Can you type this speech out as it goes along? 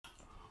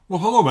Well,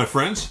 hello, my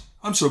friends.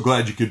 I'm so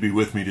glad you could be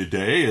with me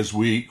today as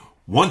we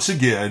once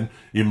again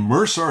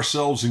immerse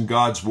ourselves in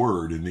God's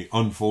Word in the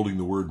Unfolding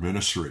the Word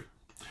ministry.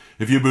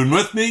 If you've been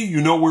with me, you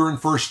know we're in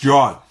 1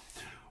 John.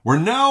 We're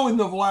now in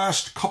the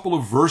last couple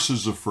of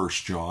verses of 1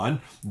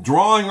 John,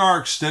 drawing our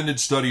extended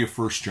study of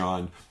 1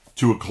 John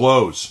to a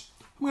close.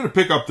 I'm going to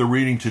pick up the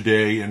reading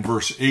today in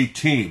verse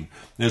 18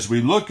 as we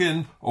look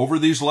in over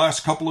these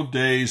last couple of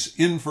days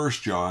in 1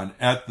 John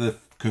at the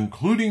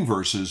concluding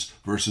verses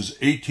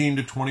 18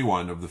 to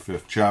 21 of the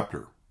 5th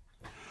chapter.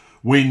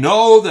 We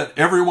know that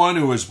everyone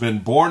who has been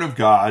born of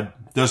God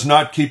does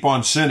not keep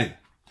on sinning,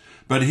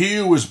 but he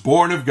who is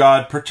born of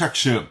God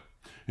protects him,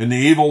 and the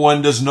evil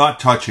one does not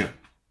touch him.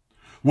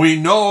 We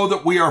know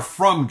that we are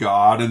from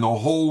God, and the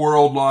whole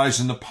world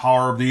lies in the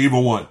power of the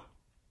evil one.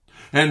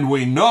 And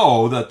we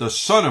know that the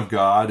Son of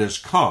God has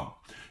come,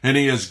 and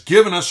he has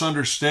given us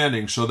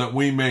understanding so that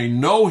we may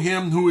know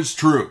him who is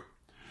true.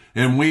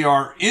 And we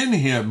are in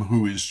him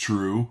who is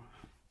true,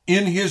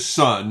 in his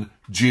Son,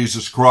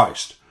 Jesus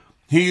Christ.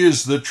 He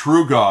is the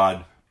true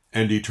God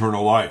and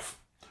eternal life.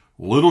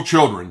 Little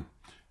children,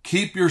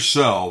 keep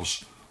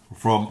yourselves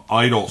from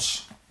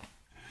idols.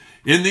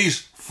 In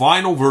these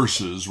final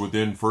verses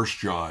within 1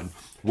 John,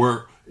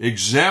 we're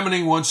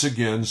examining once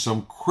again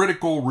some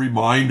critical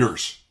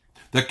reminders,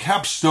 the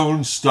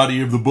capstone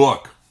study of the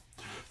book,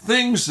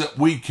 things that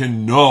we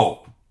can know.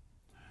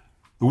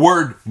 The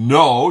word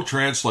know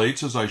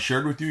translates, as I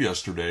shared with you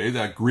yesterday,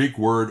 that Greek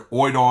word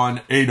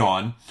oidon,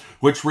 adon,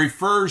 which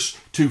refers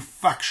to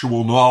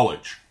factual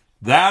knowledge.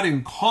 That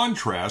in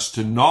contrast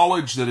to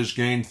knowledge that is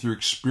gained through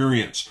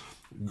experience,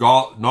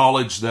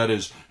 knowledge that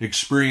is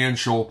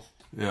experiential,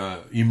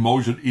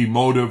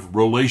 emotive,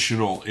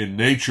 relational in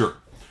nature.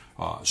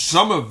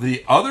 Some of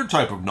the other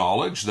type of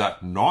knowledge,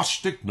 that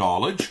Gnostic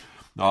knowledge,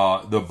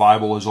 the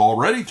Bible has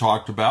already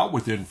talked about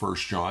within 1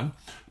 John,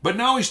 but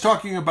now he's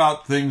talking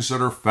about things that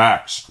are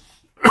facts,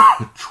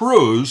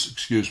 truths,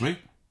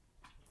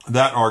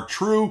 that are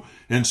true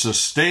in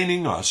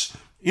sustaining us,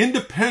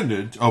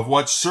 independent of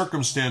what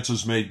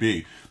circumstances may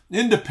be,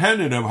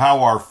 independent of how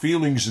our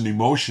feelings and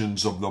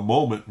emotions of the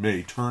moment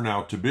may turn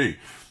out to be.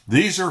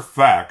 These are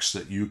facts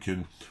that you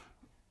can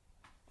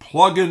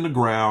plug in the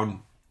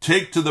ground,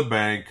 take to the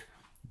bank,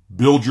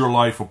 build your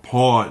life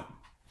upon.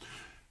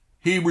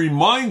 He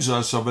reminds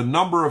us of a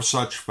number of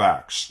such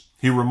facts.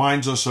 He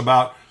reminds us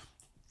about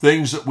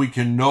things that we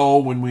can know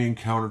when we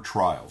encounter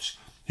trials.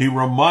 He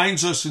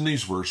reminds us in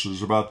these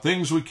verses about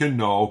things we can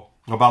know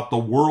about the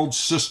world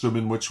system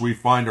in which we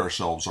find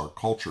ourselves, our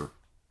culture.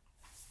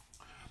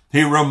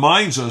 He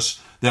reminds us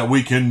that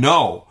we can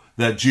know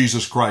that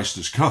Jesus Christ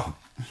has come.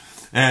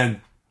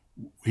 And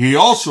he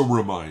also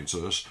reminds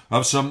us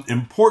of some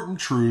important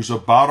truths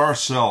about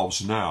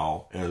ourselves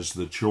now as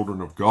the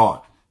children of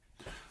God.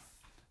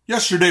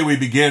 Yesterday we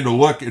began to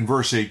look in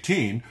verse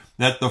 18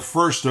 at the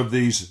first of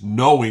these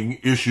knowing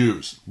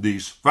issues,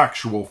 these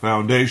factual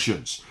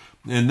foundations.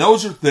 And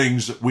those are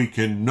things that we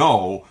can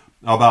know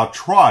about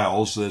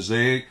trials as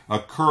they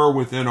occur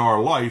within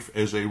our life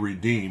as a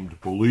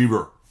redeemed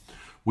believer.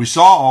 We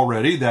saw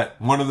already that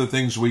one of the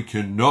things we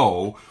can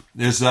know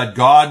is that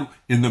God,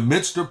 in the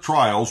midst of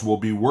trials, will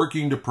be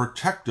working to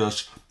protect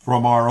us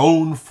from our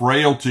own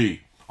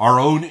frailty, our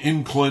own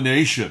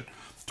inclination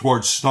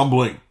towards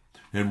stumbling.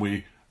 And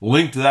we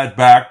linked that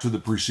back to the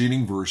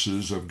preceding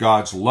verses of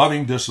God's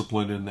loving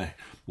discipline in the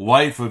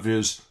life of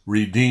his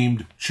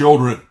redeemed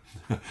children.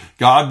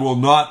 God will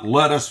not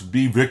let us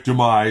be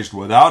victimized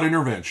without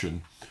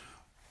intervention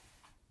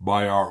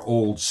by our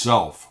old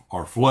self,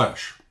 our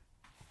flesh.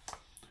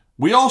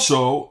 We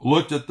also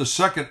looked at the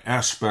second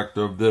aspect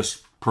of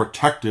this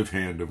protective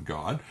hand of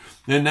God,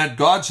 in that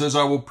God says,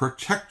 I will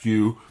protect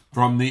you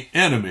from the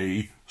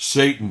enemy,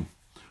 Satan.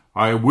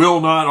 I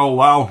will not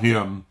allow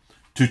him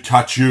to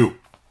touch you.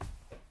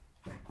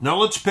 Now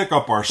let's pick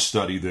up our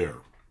study there.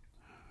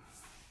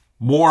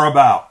 More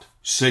about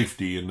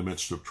safety in the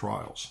midst of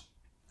trials.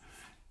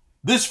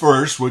 This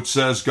verse, which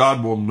says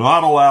God will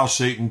not allow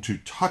Satan to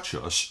touch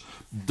us,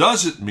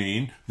 doesn't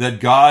mean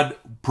that God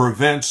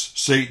prevents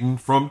Satan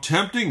from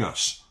tempting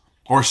us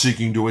or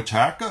seeking to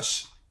attack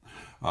us.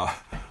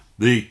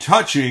 The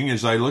touching,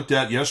 as I looked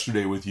at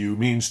yesterday with you,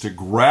 means to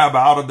grab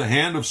out of the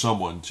hand of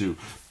someone, to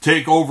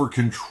take over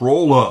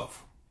control of.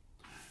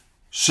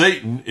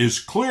 Satan is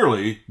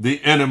clearly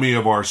the enemy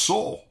of our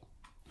soul.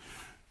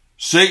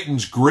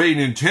 Satan's great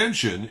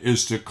intention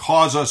is to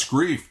cause us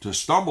grief, to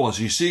stumble us.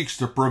 He seeks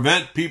to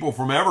prevent people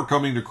from ever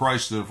coming to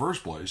Christ in the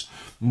first place.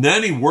 And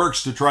then he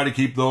works to try to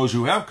keep those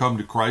who have come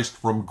to Christ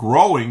from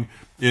growing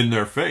in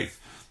their faith.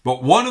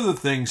 But one of the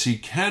things he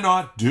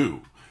cannot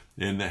do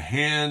in the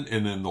hand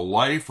and in the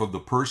life of the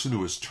person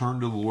who has turned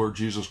to the Lord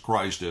Jesus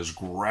Christ is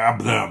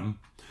grab them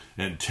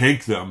and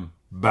take them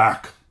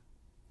back.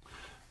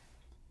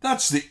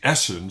 That's the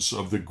essence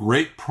of the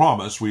great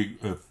promise we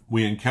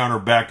encounter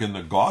back in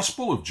the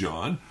Gospel of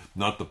John,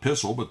 not the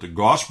epistle, but the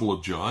Gospel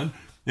of John,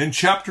 in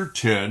chapter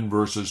 10,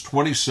 verses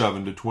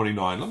 27 to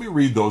 29. Let me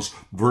read those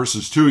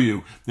verses to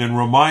you and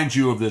remind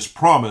you of this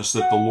promise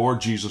that the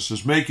Lord Jesus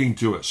is making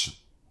to us.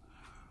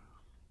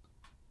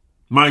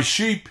 My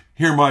sheep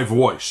hear my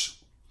voice,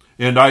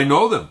 and I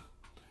know them,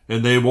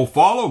 and they will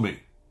follow me,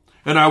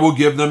 and I will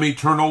give them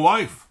eternal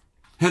life,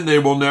 and they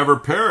will never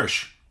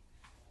perish,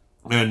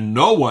 and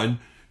no one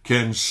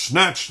can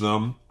snatch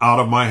them out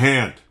of my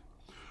hand.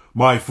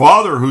 My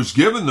Father who's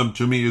given them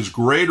to me is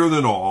greater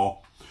than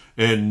all,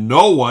 and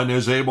no one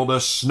is able to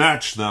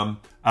snatch them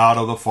out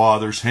of the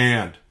Father's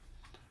hand.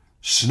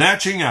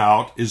 Snatching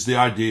out is the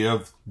idea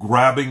of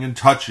grabbing and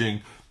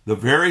touching, the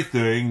very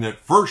thing that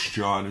 1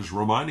 John is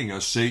reminding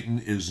us Satan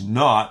is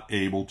not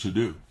able to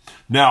do.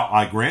 Now,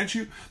 I grant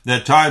you,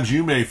 at times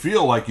you may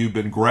feel like you've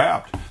been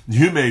grabbed.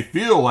 You may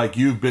feel like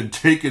you've been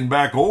taken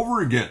back over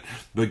again.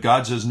 But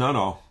God says,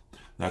 no,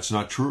 that's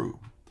not true.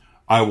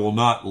 I will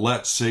not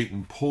let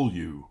Satan pull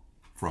you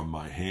from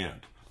my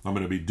hand. I'm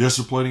going to be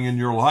disciplining in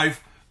your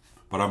life,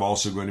 but I'm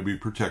also going to be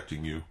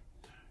protecting you.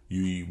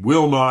 He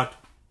will not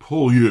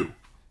pull you.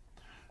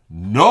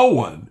 No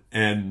one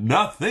and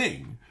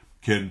nothing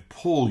can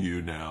pull you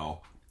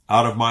now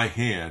out of my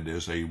hand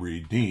as a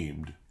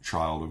redeemed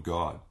child of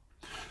God.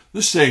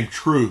 The same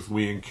truth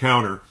we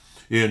encounter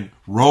in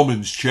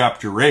Romans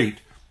chapter 8,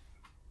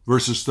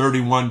 verses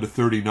 31 to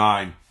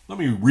 39. Let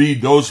me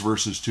read those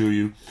verses to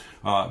you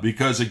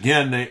because,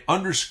 again, they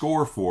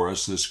underscore for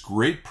us this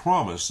great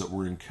promise that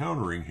we're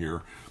encountering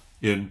here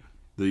in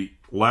the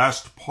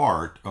last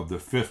part of the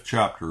 5th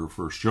chapter of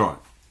 1 John.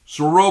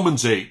 So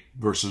Romans 8,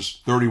 verses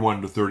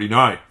 31 to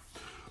 39.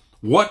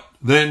 What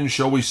then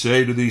shall we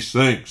say to these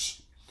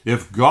things?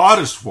 If God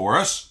is for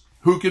us,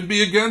 who can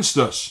be against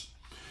us?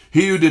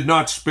 He who did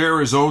not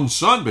spare his own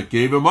son, but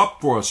gave him up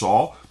for us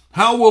all,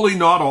 how will he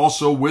not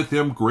also with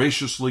him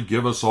graciously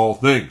give us all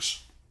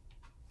things?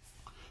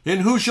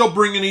 And who shall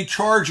bring any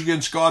charge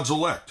against God's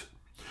elect?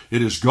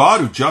 It is God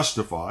who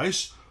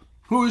justifies.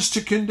 Who is to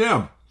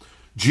condemn?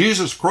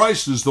 Jesus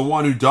Christ is the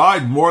one who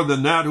died, more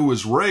than that, who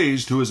was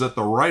raised, who is at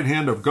the right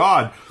hand of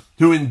God,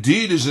 who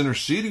indeed is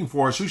interceding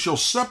for us. Who shall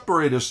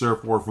separate us,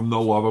 therefore, from the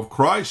love of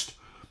Christ?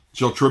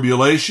 Shall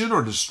tribulation,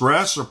 or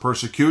distress, or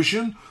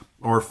persecution,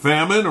 or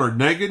famine, or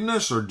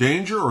nakedness, or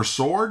danger, or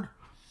sword?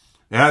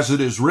 As it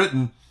is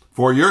written,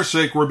 for your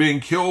sake we're being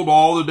killed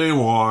all the day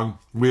long.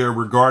 We are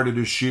regarded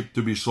as sheep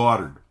to be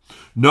slaughtered.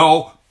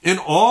 No, in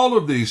all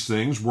of these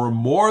things we're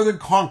more than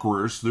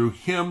conquerors through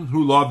him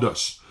who loved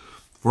us.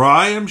 For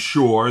I am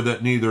sure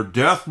that neither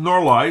death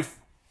nor life,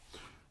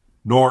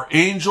 nor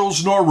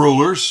angels nor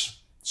rulers,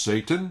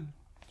 Satan,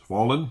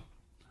 fallen,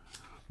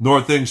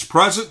 nor things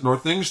present, nor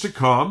things to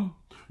come,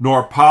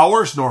 nor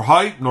powers, nor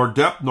height, nor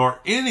depth, nor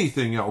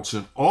anything else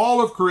in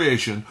all of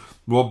creation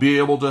will be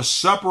able to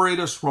separate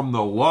us from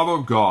the love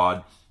of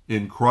God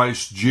in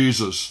Christ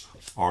Jesus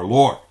our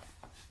Lord.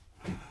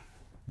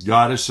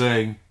 God is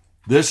saying,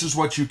 this is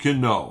what you can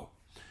know.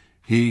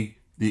 The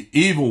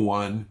evil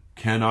one,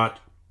 cannot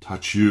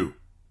touch you.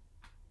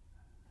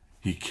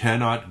 He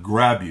cannot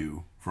grab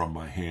you from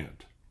my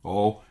hand.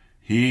 Oh,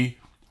 he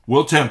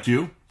will tempt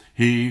you.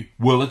 He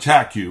will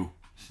attack you,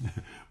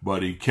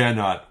 but he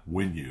cannot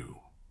win you.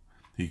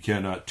 He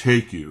cannot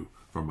take you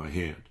from my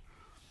hand.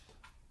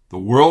 The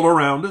world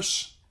around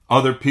us,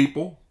 other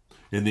people,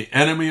 and the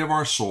enemy of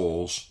our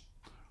souls,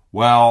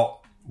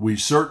 while we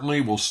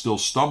certainly will still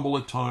stumble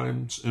at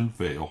times and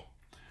fail,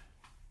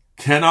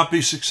 cannot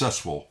be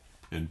successful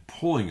in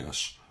pulling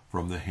us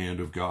from the hand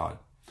of God.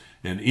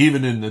 And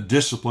even in the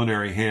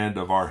disciplinary hand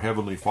of our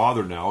Heavenly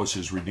Father now as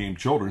his redeemed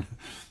children,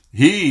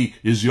 he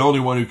is the only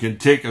one who can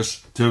take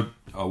us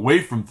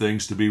away from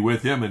things to be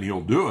with him, and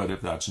he'll do it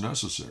if that's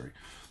necessary.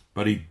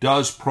 But he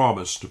does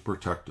promise to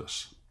protect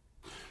us.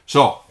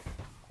 So,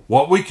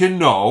 what we can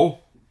know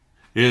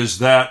is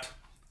that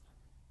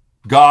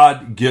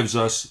God gives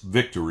us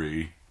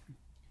victory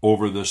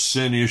over the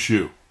sin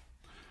issue.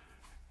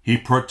 He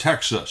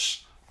protects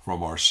us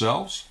from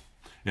ourselves,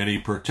 and he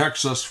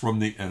protects us from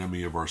the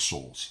enemy of our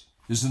souls.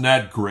 Isn't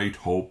that great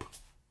hope?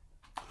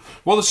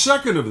 Well, the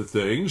second of the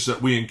things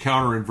that we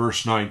encounter in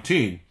verse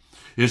 19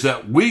 is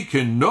that we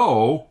can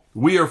know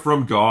we are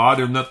from God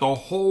and that the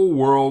whole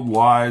world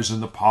lies in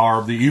the power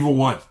of the evil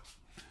one.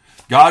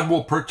 God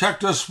will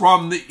protect us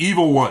from the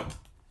evil one.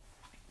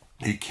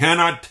 He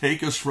cannot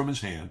take us from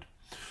his hand.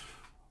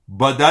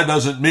 But that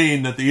doesn't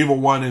mean that the evil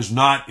one is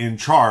not in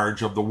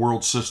charge of the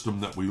world system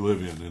that we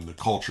live in the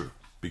culture,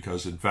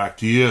 because in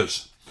fact he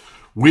is.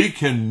 We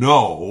can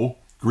know,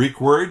 Greek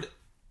word,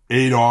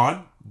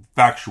 eidon,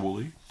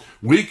 factually,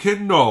 we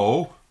can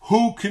know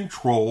who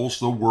controls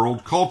the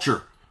world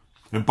culture.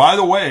 And by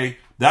the way,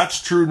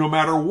 that's true no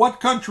matter what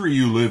country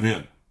you live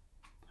in.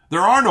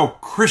 There are no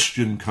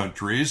Christian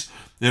countries,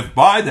 if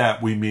by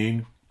that we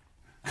mean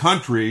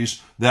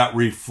countries that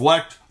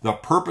reflect the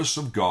purpose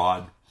of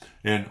God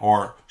and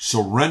are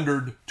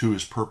surrendered to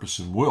his purpose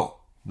and will.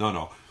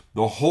 No.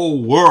 The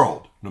whole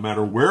world, no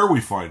matter where we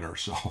find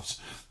ourselves,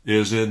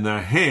 is in the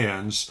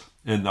hands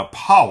and the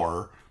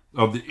power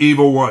of the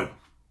evil one.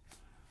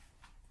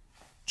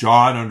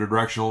 John, under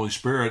direction of the Holy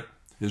Spirit,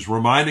 is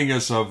reminding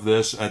us of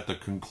this at the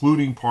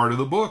concluding part of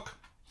the book.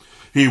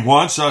 He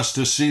wants us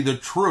to see the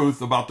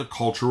truth about the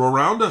culture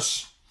around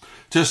us,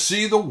 to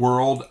see the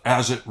world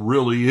as it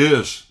really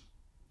is.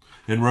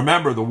 And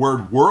remember, the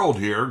word world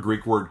here,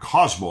 Greek word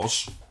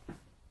cosmos,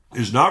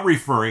 is not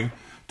referring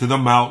to the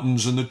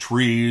mountains and the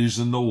trees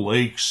and the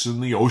lakes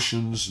and the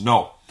oceans.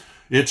 No,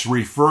 it's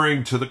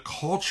referring to the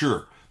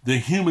culture, the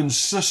human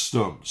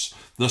systems,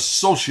 the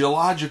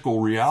sociological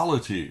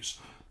realities,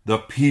 the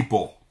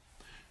people.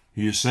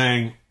 He is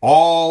saying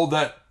all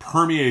that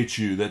permeates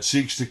you, that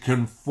seeks to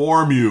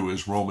conform you,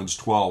 as Romans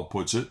 12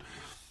 puts it,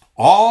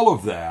 all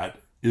of that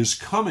is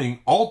coming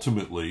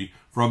ultimately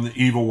from the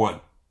evil one.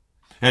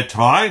 At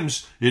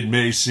times, it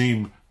may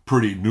seem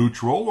pretty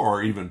neutral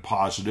or even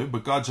positive,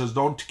 but God says,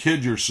 don't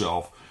kid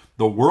yourself.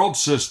 The world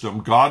system,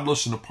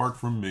 godless and apart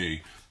from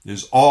me,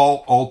 is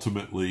all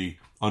ultimately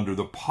under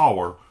the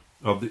power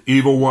of the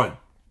evil one.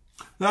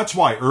 That's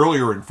why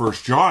earlier in 1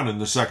 John, in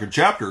the 2nd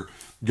chapter,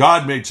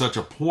 God made such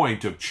a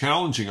point of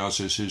challenging us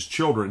as his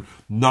children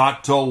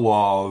not to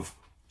love,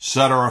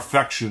 set our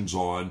affections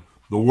on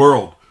the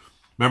world.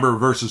 Remember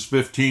verses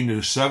 15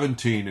 to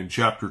 17 in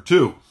chapter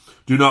 2.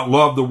 Do not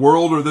love the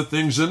world or the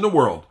things in the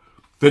world.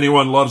 If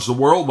anyone loves the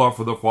world, love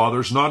for the Father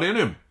is not in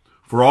him.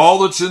 For all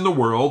that's in the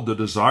world, the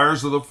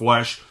desires of the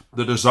flesh,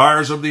 the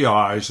desires of the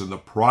eyes, and the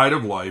pride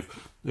of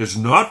life, is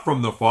not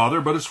from the Father,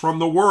 but is from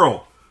the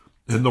world.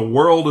 And the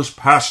world is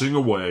passing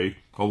away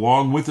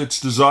along with its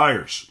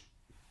desires.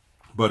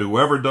 But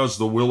whoever does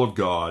the will of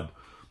God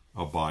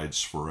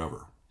abides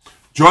forever.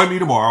 Join me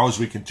tomorrow as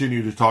we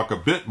continue to talk a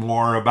bit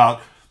more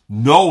about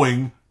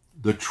knowing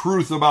the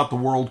truth about the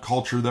world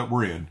culture that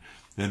we're in,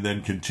 and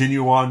then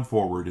continue on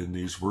forward in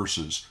these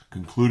verses,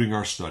 concluding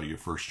our study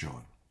of 1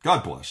 John.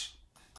 God bless.